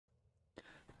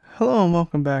Hello and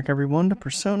welcome back everyone to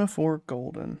Persona 4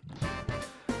 Golden.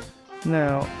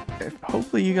 Now,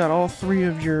 hopefully you got all three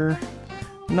of your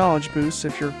knowledge boosts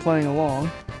if you're playing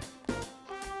along.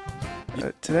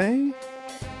 Today?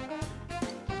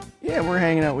 Yeah, we're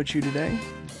hanging out with you today.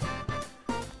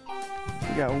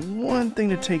 We got one thing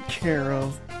to take care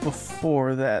of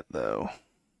before that though.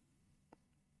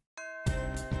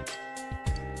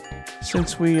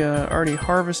 Since we already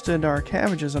harvested our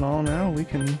cabbages and all now, we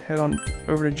can head on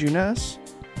over to Junes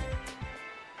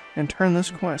and turn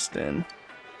this quest in.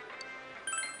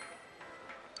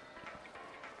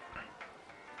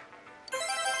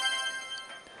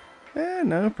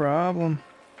 No problem.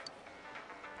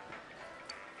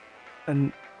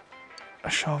 And a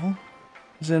shovel?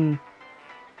 As in...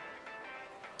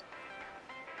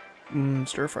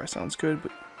 stir fry sounds good,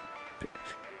 but...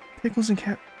 Pickles and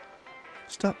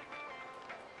Stop.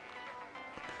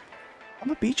 I'm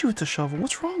gonna beat you with the shovel.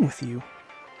 What's wrong with you?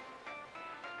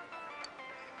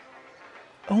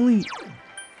 Only...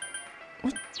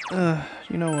 What?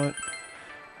 You know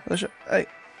what?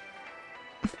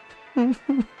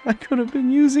 I could have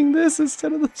been using this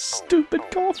instead of the stupid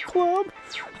golf club.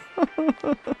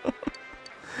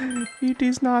 It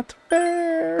is not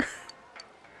fair.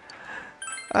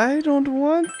 I don't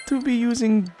want to be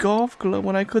using golf club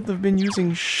when I could have been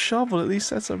using shovel. At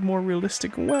least that's a more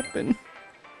realistic weapon.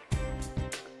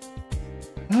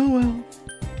 Oh well.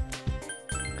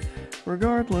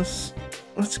 Regardless,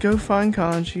 let's go find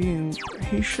Kanji, and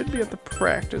he should be at the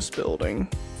practice building.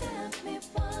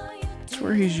 It's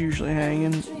where he's usually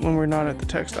hanging when we're not at the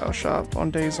textile shop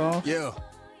on days off. Yeah.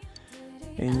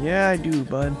 And yeah, I do,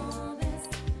 bud.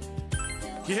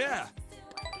 Yeah.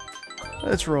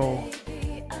 Let's roll.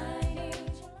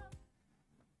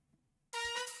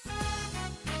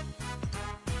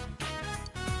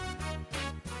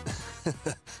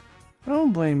 I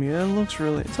don't blame you. It looks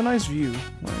really... It's a nice view.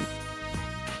 Like...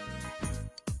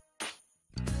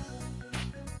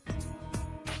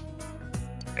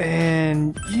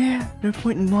 And yeah, no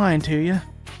point in lying to you.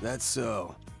 That's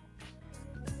so.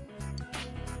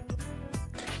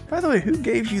 By the way, who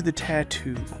gave you the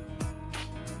tattoo?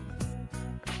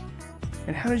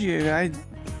 And how did you...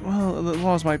 well, the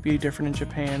laws might be different in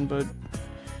Japan, but...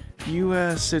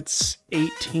 US, it's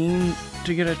 18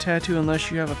 to get a tattoo unless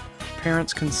you have a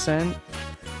parent's consent.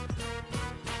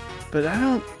 But I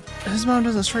don't... His mom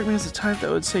doesn't strike me as the type that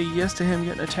would say yes to him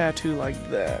getting a tattoo like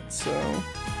that, so...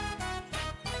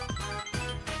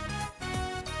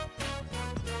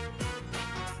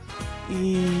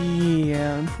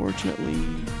 Yeah, unfortunately,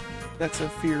 that's a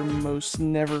fear most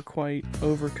never quite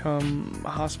overcome.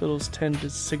 Hospitals tend to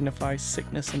signify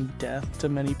sickness and death to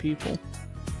many people.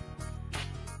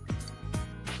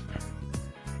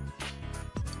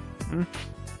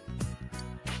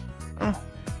 Oh,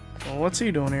 well, what's he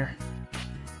doing here?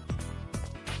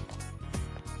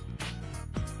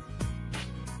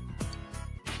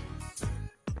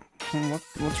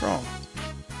 What's wrong?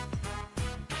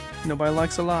 Nobody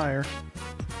likes a liar.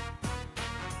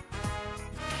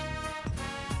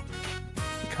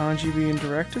 Kanji being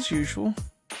direct as usual.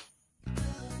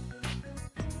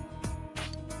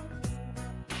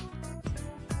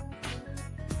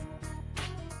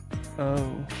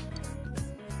 Oh.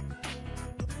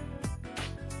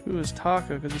 Who is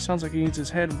Taka? Because he sounds like he needs his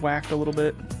head whacked a little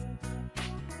bit.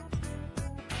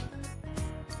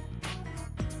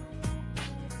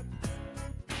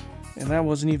 And that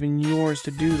wasn't even yours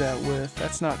to do that with.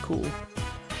 That's not cool.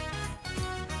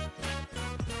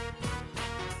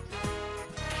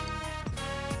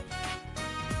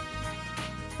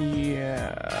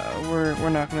 Yeah, we're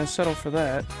not gonna settle for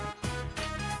that.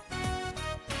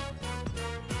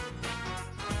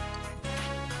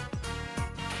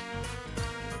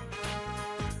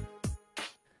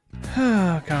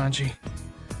 Kanji.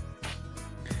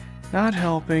 Not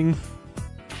helping.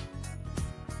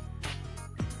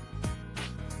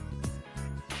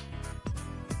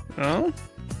 Oh?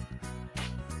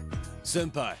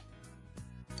 Senpai.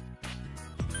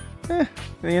 The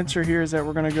answer here is that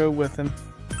we're gonna go with him.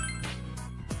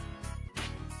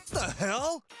 The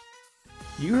hell?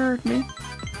 You heard me.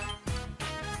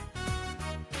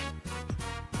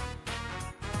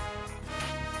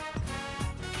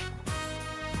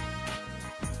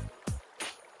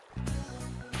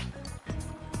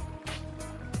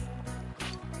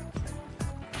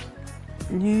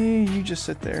 Yeah, you just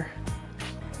sit there.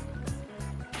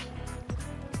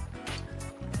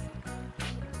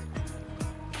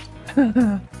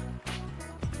 Gonna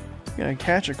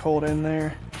catch a cold in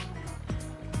there.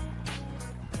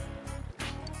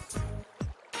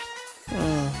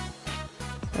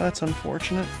 That's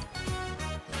unfortunate.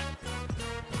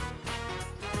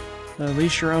 At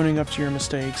least you're owning up to your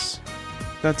mistakes.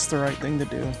 That's the right thing to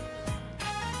do.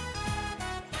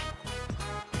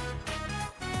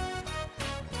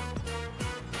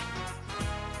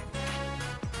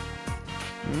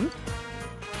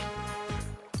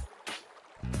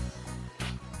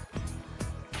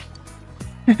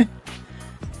 Hmm?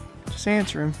 Just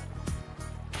answer him.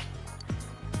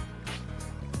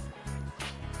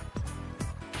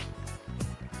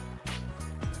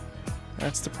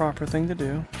 That's the proper thing to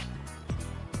do.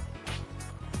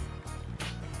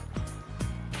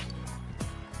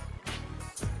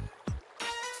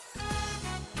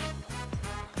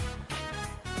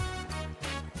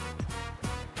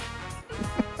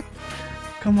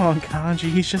 Come on, Kanji,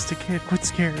 he's just a kid. Quit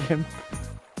scaring him.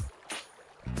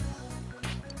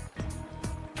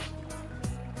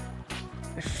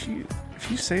 If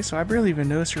you say so, I barely even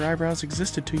noticed your eyebrows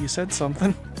existed till you said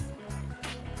something.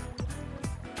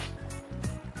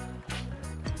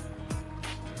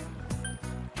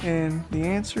 And the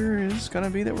answer is gonna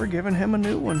be that we're giving him a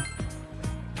new one.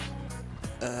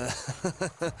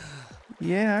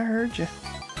 Yeah, I heard you.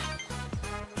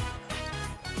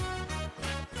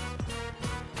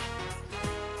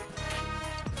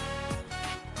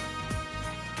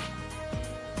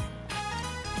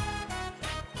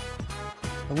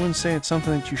 I wouldn't say it's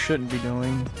something that you shouldn't be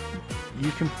doing.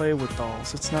 You can play with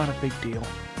dolls. It's not a big deal.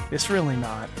 It's really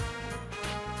not.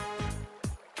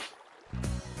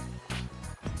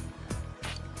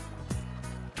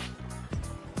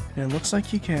 It looks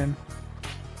like you can.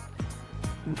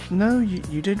 No,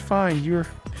 you did fine. If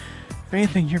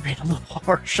anything, you're being a little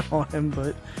harsh on him,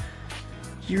 but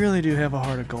you really do have a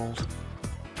heart of gold.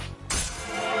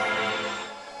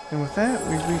 And with that,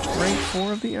 we've reached rank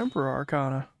 4 of the Emperor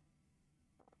Arcana.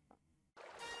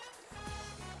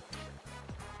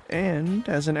 And,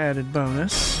 as an added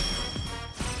bonus,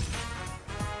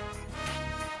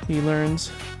 he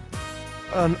learns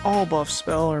an all-buff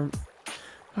spell, or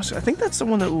I think that's the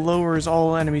one that lowers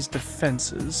all enemies'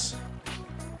 defenses.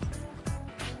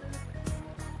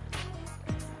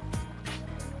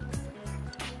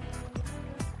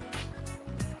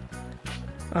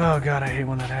 Oh god, I hate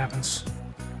when that happens.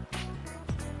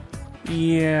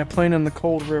 Yeah, playing in the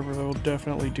cold river will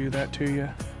definitely do that to you.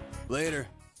 Later.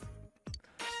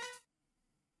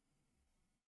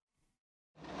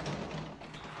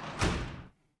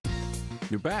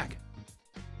 You're back.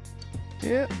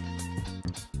 Yep.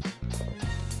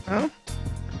 Oh?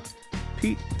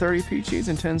 30 peaches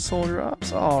and 10 soul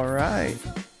drops? Alright.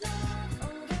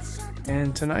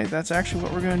 And tonight, that's actually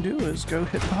what we're gonna do, is go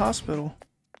hit the hospital.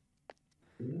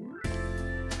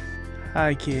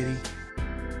 Hi, kitty.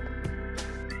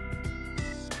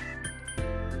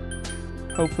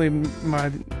 Hopefully,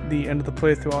 the end of the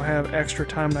playthrough, I'll have extra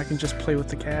time and I can just play with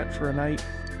the cat for a night.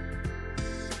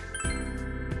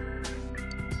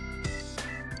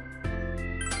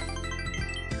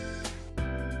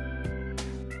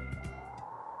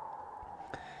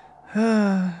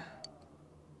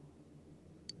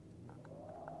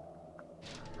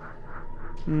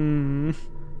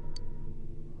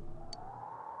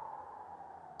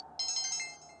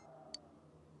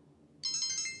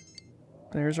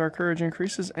 There's our courage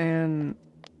increases, and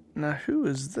now who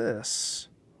is this?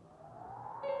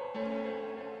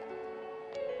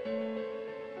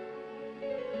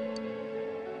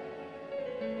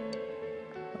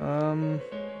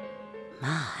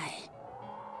 My.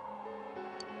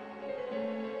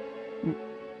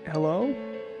 Hello?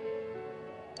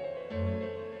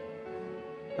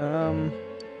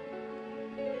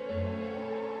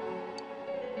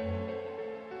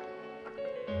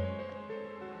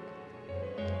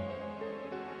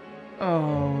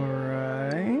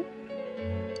 Alright.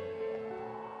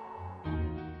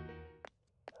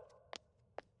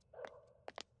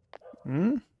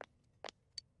 Hmm?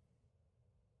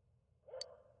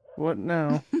 What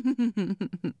now?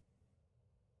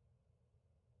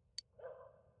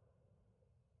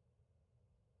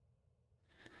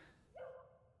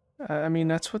 I mean,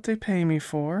 that's what they pay me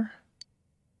for.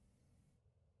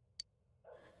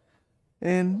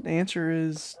 And the answer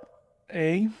is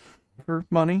A, for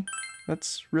money.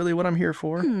 That's really what I'm here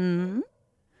for.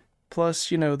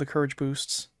 Plus, you know, the courage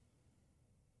boosts.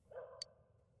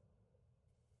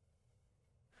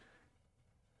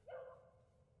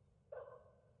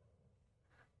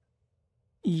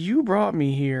 You brought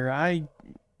me here.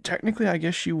 Technically, I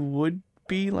guess you would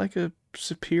be like a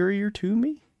superior to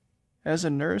me as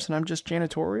a nurse, and I'm just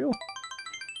janitorial.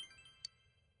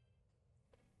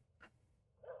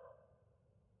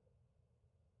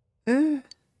 Eh.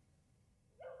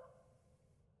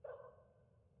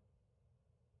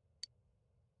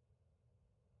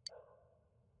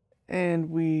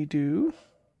 And we do.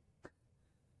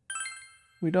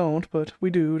 We don't, but we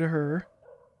do to her.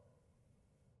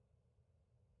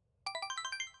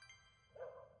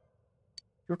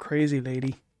 You're crazy,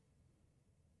 lady.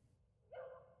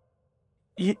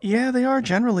 Yeah, they are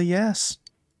generally, yes.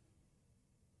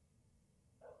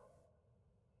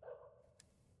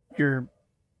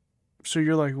 So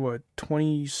you're like, what,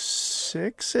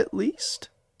 26 at least?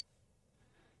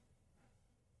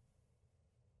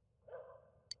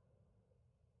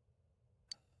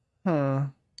 Huh.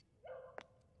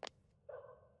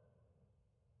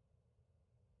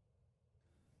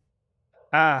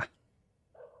 Ah.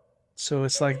 So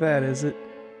it's like that, is it?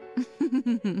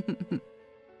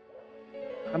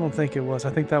 I don't think it was.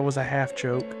 I think that was a half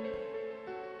joke.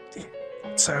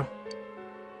 So.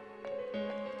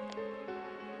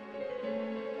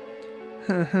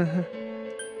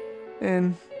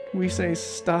 And we say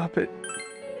stop it.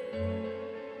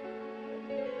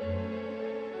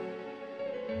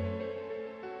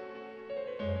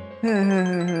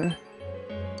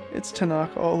 It's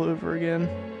Tanaka all over again.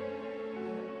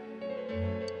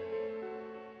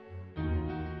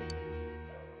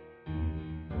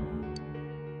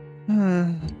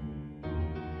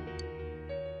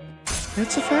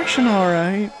 It's affection,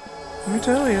 alright. Let me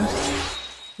tell you.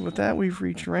 With that, we've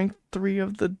reached rank 3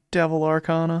 of the Devil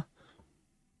Arcana.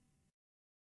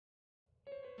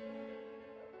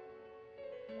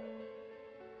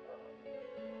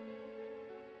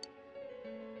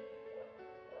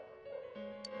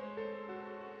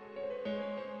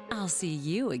 I'll see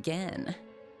you again.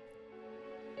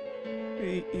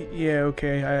 Yeah,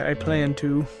 okay, I plan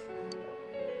to.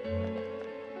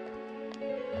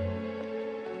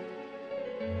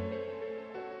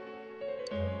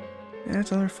 Yeah,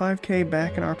 it's another 5K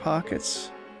back in our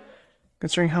pockets,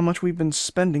 considering how much we've been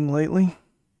spending lately.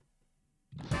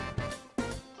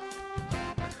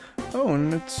 Oh,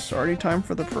 and it's already time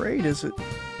for the parade, is it?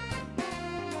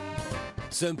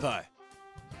 Senpai.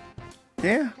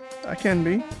 Yeah, I can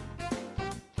be.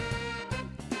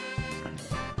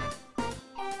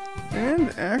 And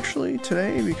actually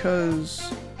today,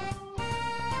 because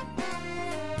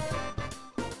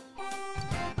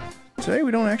today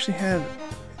we don't actually have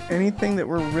anything that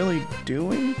we're really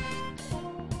doing.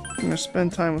 I'm gonna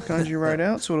spend time with Kanji right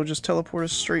out, so it'll just teleport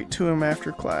us straight to him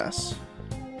after class.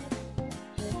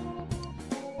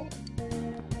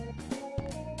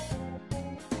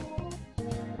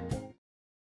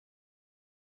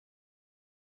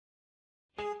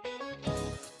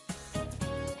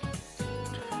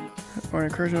 Or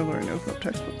encouragement of learning to open up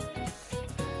textbook.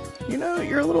 You know,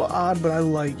 you're a little odd, but I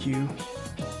like you.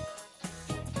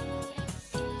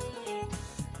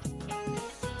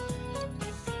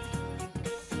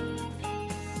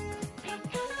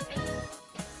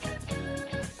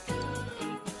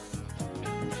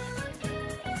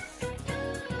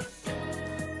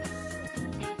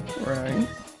 Right.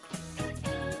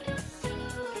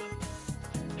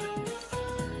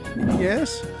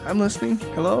 Yes, I'm listening.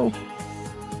 Hello?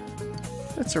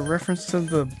 That's a reference to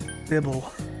the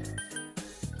Bible.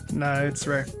 Nah, it's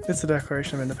the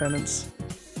Declaration of Independence.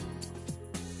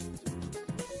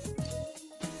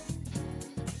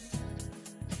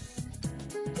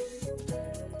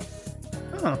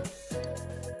 Huh.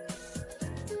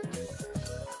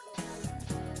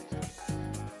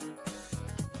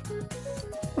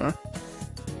 Huh.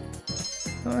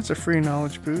 Oh, that's a free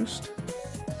knowledge boost.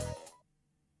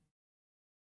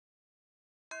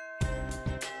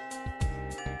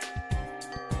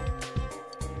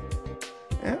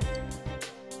 Yep.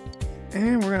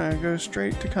 And we're gonna go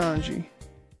straight to Kanji.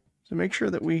 So make sure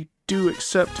that we do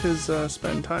accept his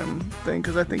spend time thing,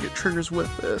 because I think it triggers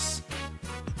with this.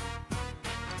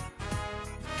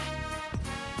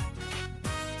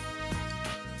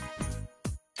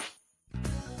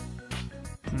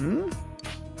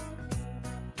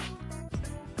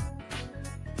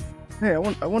 Hey, I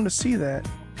want to see that.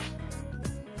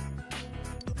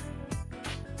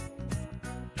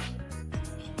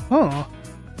 Huh.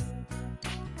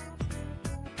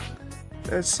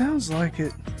 It sounds like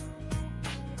it.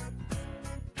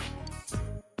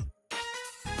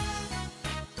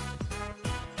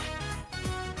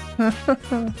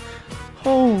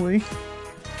 Holy.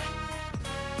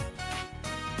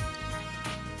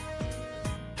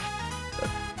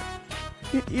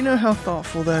 You know how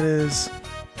thoughtful that is.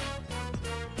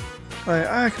 Like,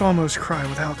 I could almost cry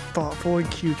with how thoughtful and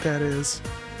cute that is.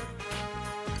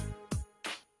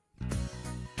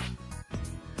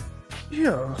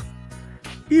 Yeah.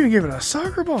 You even gave it a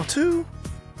soccer ball, too?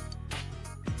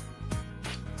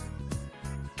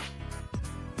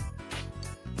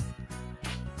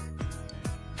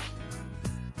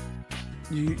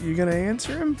 You gonna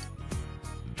answer him?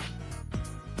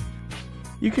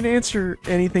 You can answer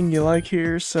anything you like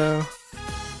here, so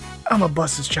I'm gonna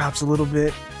bust his chops a little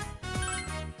bit.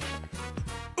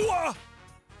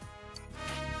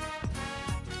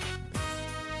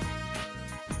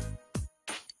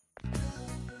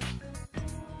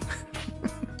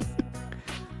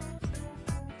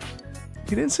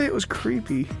 He didn't say it was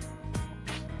creepy.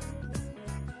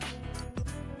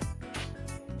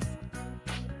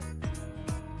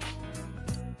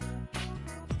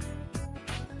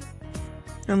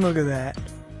 And look at that.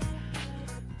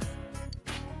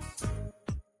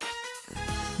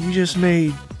 You just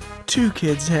made 2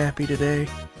 kids happy today.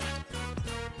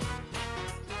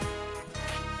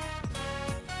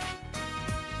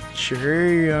 Sure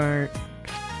you aren't.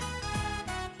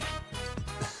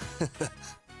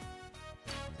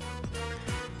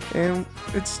 And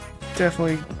it's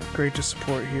definitely great to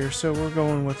support here, so we're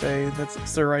going with A.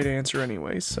 That's the right answer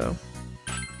anyway, so.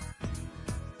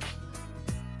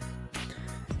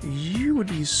 You would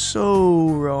be so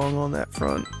wrong on that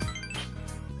front.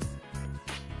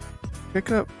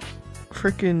 Pick up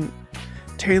frickin'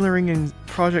 tailoring and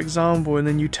Project Zomboid and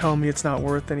then you tell me it's not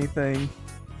worth anything.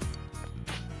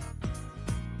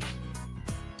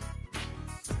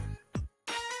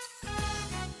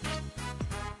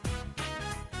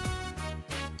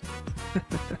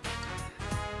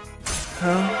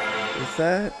 With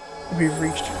that, we've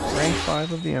reached rank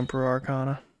 5 of the Emperor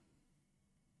Arcana.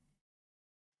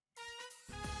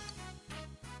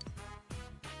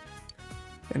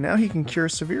 And now he can cure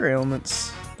severe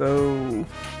ailments, though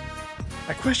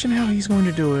I question how he's going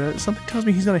to do it. Something tells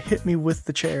me he's going to hit me with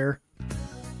the chair.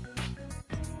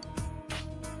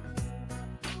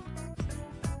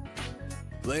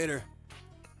 Later.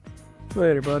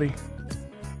 Later, buddy.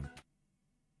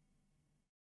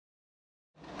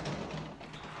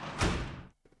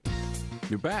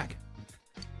 You're back.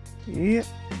 Yep.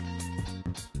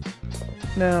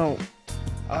 Now,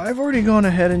 I've already gone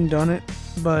ahead and done it,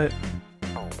 but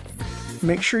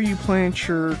make sure you plant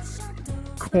your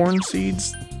corn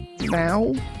seeds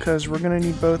now, because we're going to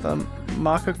need both a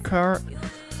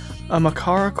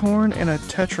Makara corn and a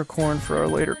Tetracorn for our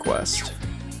later quest.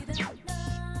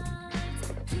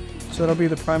 So that'll be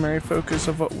the primary focus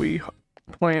of what we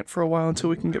plant for a while until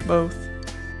we can get both.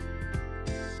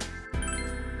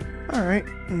 Alright,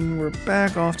 and we're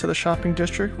back off to the shopping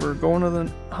district. We're going to the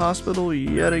hospital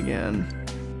yet again.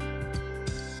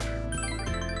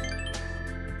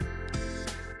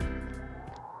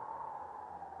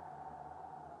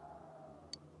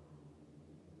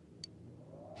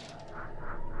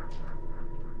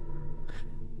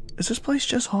 Is this place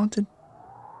just haunted?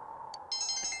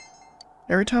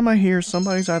 Every time I hear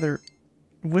somebody's either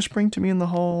whispering to me in the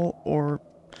hall or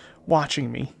watching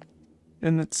me.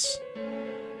 And it's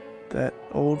that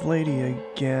old lady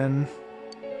again.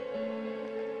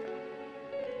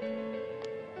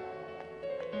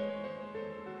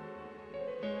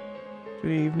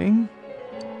 Good evening.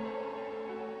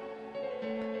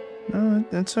 No,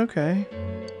 that's okay.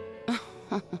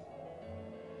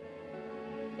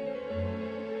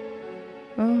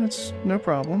 Oh, it's no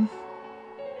problem.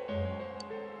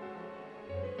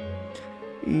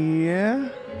 Yeah.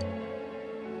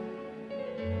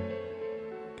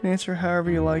 Can answer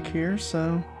however you like here,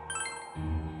 so.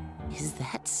 Is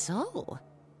that so?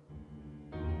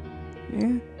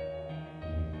 Yeah.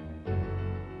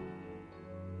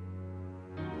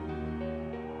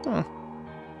 Huh.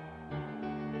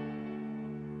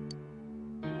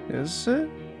 Is it?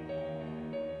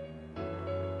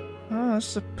 Oh, I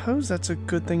suppose that's a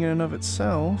good thing in and of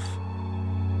itself.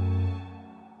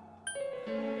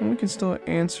 And we can still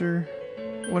answer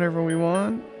whatever we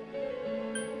want.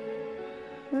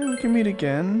 And we can meet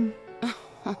again.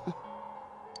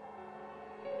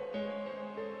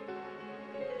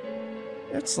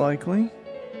 It's likely.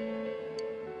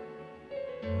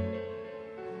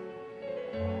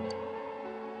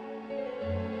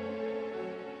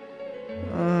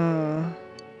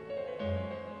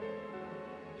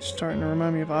 Starting to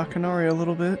remind me of Akanari a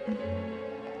little bit.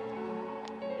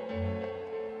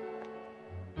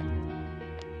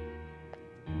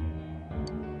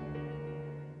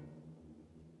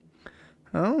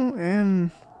 Oh, and...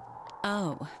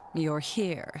 Oh, you're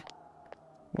here.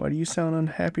 Why do you sound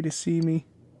unhappy to see me?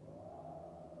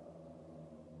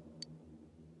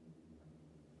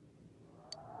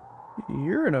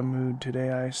 You're in a mood today,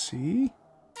 I see.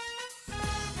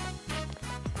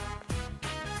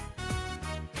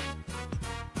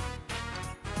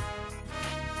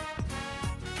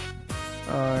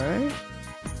 Alright.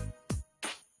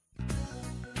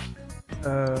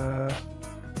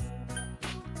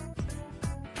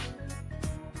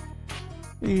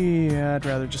 Yeah, I'd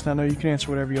rather just not know. You can answer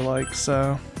whatever you like,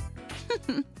 so...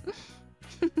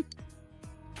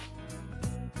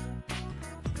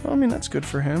 Well, I mean, that's good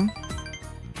for him.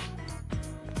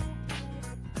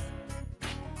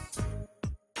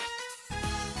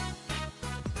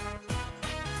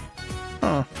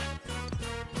 Huh.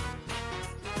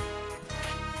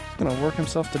 Gonna work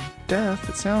himself to death,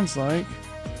 it sounds like.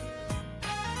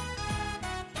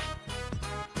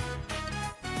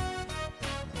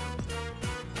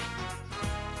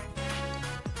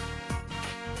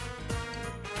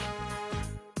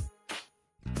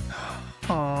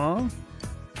 Aww.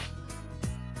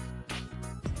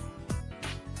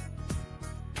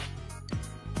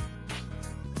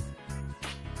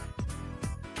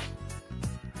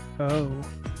 Oh.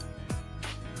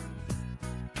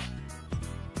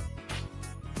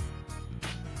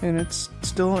 And it's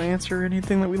still answer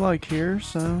anything that we like here,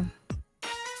 so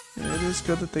it is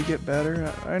good that they get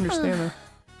better. I understand that.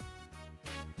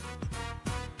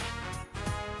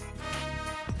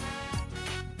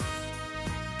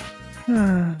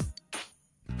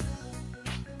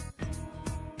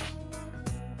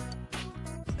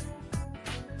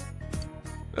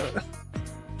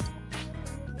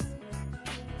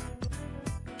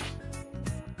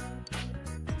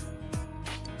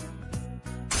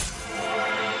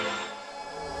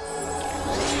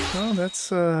 Well,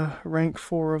 that's rank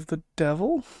 4 of the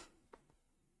devil.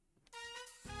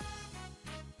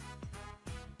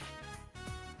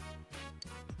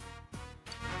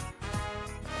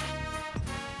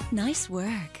 Nice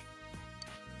work.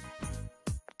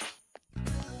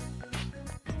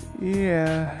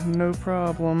 Yeah, no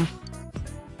problem.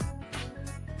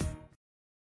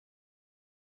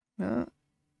 No.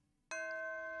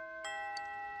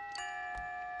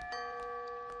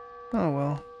 Oh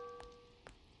well.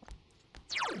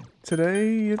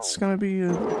 Today it's gonna be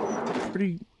a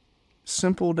pretty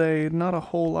simple day, not a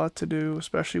whole lot to do,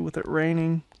 especially with it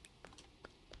raining.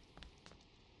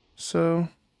 So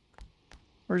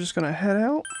we're just gonna head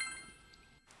out.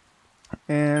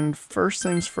 And first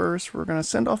things first, we're gonna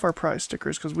send off our prize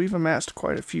stickers because we've amassed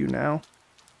quite a few now.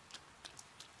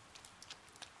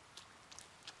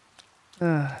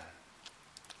 I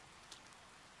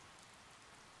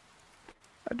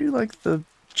do like the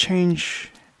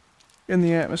change in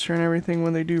the atmosphere and everything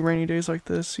when they do rainy days like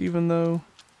this, even though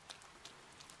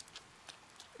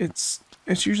it's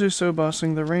usually so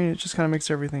bustling. The rain, it just kind of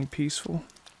makes everything peaceful.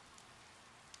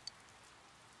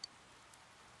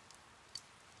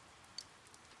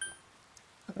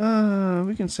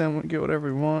 We can get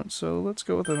whatever we want, so let's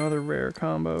go with another rare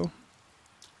combo.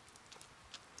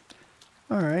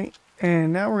 Alright,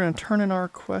 and now we're going to turn in our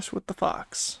quest with the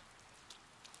fox.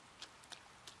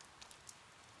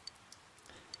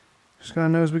 Just God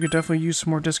knows we could definitely use some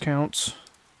more discounts.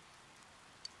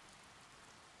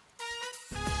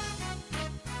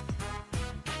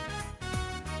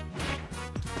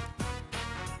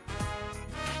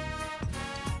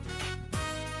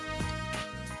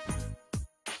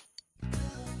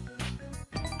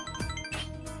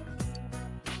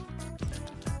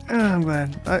 I'm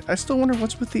glad. I still wonder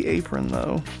what's with the apron,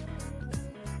 though.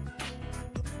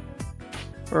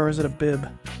 Or is it a bib?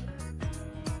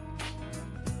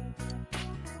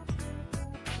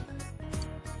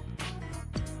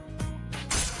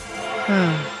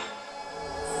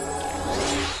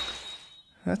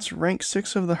 That's rank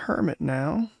 6 of the Hermit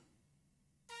now.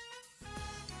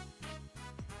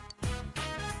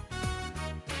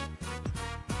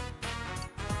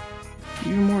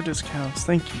 Even more discounts,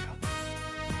 thank you.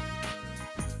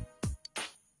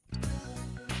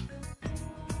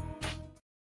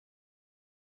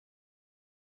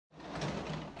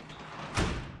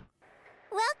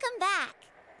 Welcome back.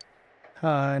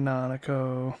 Hi,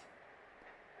 Nanako.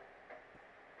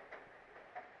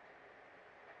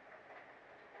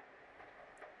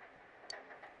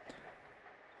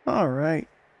 Alright,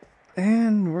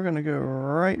 and we're gonna go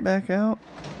right back out.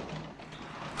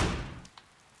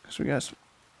 Because we got some...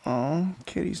 Oh,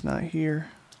 Kitty's not here.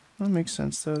 That makes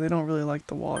sense though, they don't really like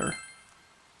the water.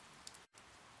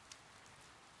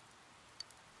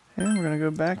 And we're gonna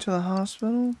go back to the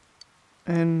hospital.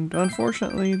 And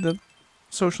unfortunately, the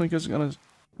social link isn't gonna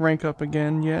rank up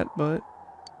again yet, but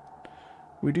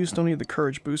we do still need the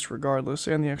courage boost regardless,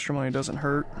 and the extra money doesn't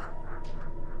hurt.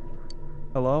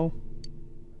 Hello?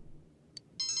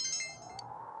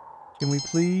 Can we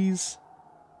please?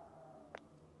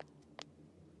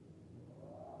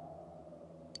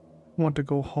 I want to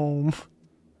go home.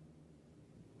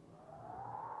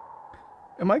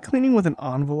 Am I cleaning with an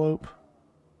envelope?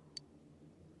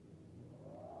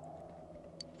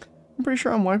 I'm pretty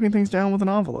sure I'm wiping things down with an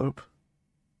envelope.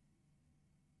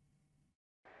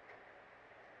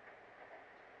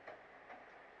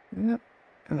 Yep,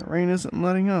 and the rain isn't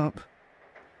letting up.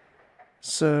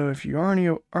 So if you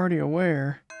aren't already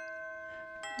aware,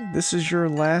 this is your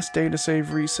last day to save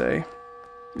Risei,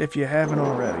 if you haven't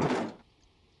already.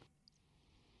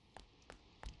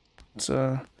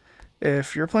 So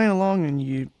if you're playing along and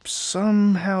you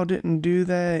somehow didn't do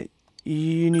that,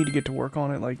 you need to get to work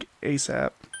on it like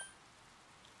ASAP.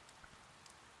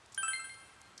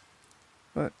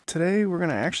 But today we're going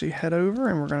to actually head over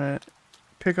and we're going to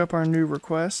pick up our new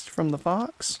request from the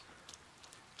fox.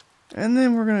 And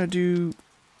then we're going to do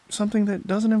something that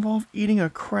doesn't involve eating a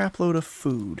crap load of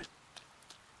food.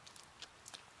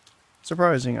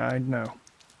 Surprising, I know.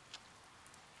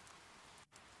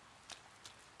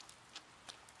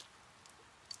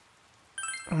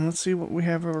 And let's see what we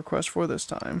have a request for this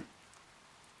time.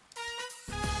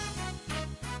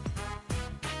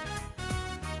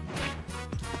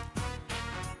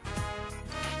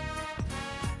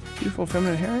 Beautiful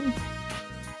feminine herring?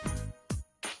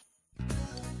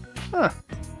 Huh.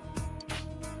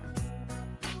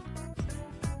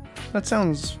 That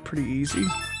sounds pretty easy.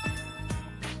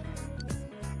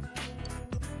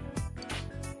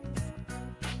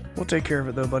 We'll take care of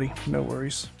it though, buddy. No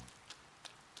worries.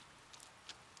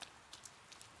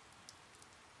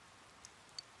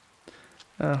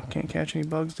 Oh, can't catch any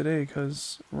bugs today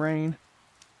because rain.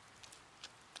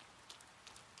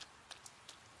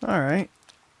 Alright.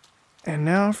 And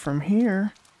now from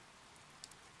here,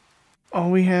 all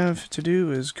we have to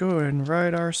do is go ahead and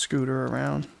ride our scooter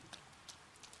around.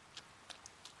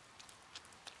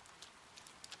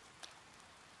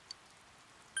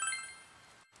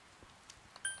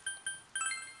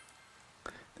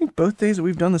 I think both days that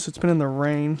we've done this, it's been in the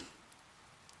rain.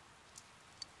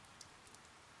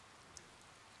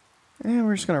 And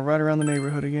we're just going to ride around the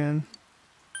neighborhood again.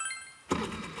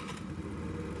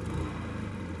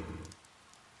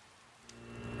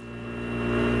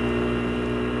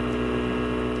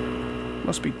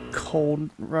 Must be cold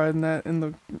riding that in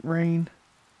the rain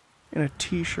in a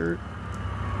t-shirt.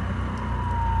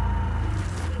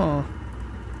 Huh.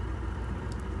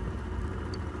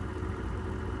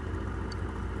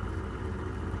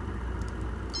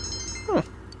 Huh.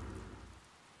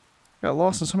 Got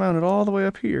lost and somehow ended all the way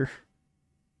up here.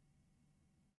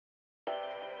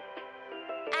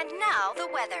 And now the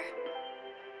weather.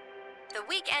 The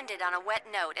week ended on a wet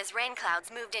note as rain clouds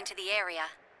moved into the area.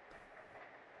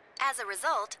 As a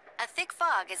result, a thick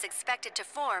fog is expected to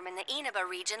form in the Inaba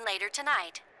region later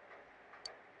tonight.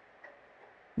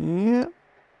 Yeah.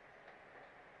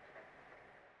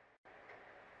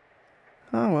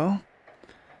 Oh well.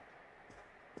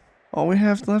 All we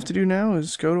have left to do now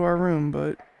is go to our room,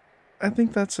 but I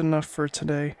think that's enough for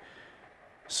today.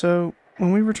 So,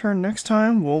 when we return next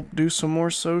time, we'll do some more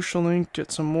social link,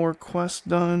 get some more quests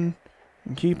done,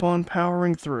 and keep on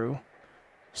powering through.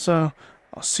 So,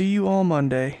 I'll see you all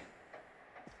Monday.